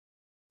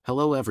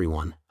Hello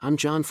everyone, I'm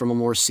John from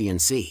Amore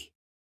CNC.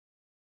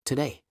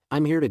 Today,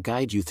 I'm here to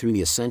guide you through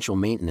the essential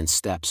maintenance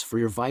steps for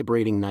your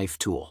vibrating knife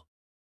tool.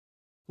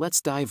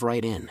 Let's dive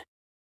right in.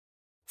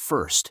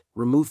 First,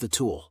 remove the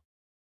tool.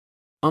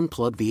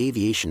 Unplug the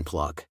aviation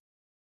plug.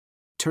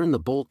 Turn the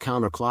bolt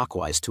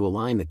counterclockwise to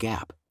align the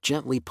gap,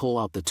 gently pull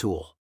out the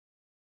tool.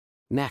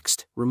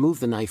 Next, remove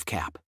the knife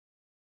cap.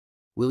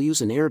 We'll use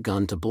an air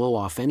gun to blow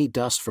off any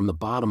dust from the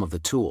bottom of the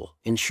tool,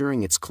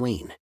 ensuring it's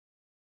clean.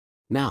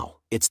 Now,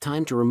 it's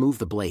time to remove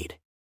the blade.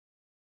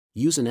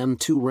 Use an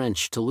M2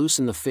 wrench to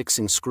loosen the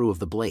fixing screw of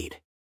the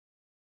blade.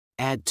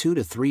 Add 2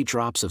 to 3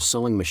 drops of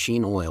sewing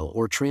machine oil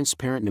or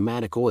transparent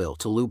pneumatic oil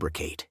to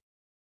lubricate.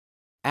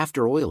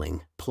 After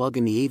oiling, plug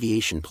in the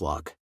aviation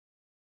plug.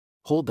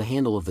 Hold the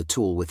handle of the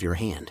tool with your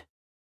hand.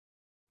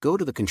 Go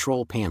to the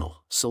control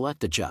panel,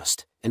 select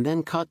Adjust, and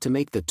then cut to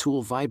make the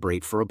tool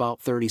vibrate for about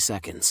 30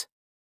 seconds.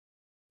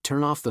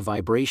 Turn off the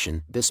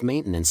vibration. This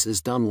maintenance is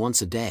done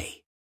once a day.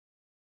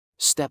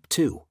 Step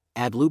 2.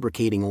 Add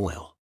lubricating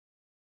oil.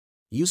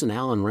 Use an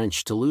Allen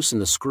wrench to loosen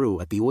the screw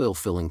at the oil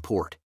filling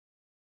port.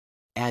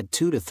 Add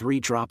 2 to 3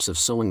 drops of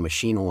sewing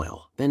machine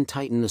oil, then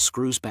tighten the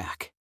screws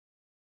back.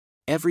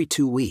 Every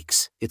 2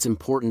 weeks, it's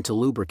important to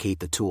lubricate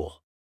the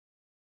tool.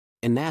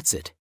 And that's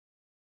it.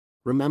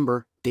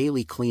 Remember,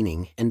 daily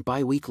cleaning and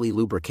bi-weekly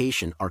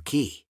lubrication are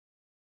key.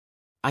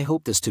 I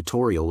hope this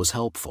tutorial was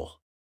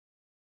helpful.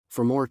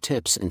 For more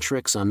tips and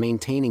tricks on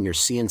maintaining your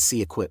CNC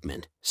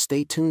equipment,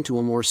 stay tuned to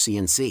Amore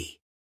CNC.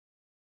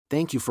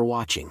 Thank you for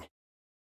watching.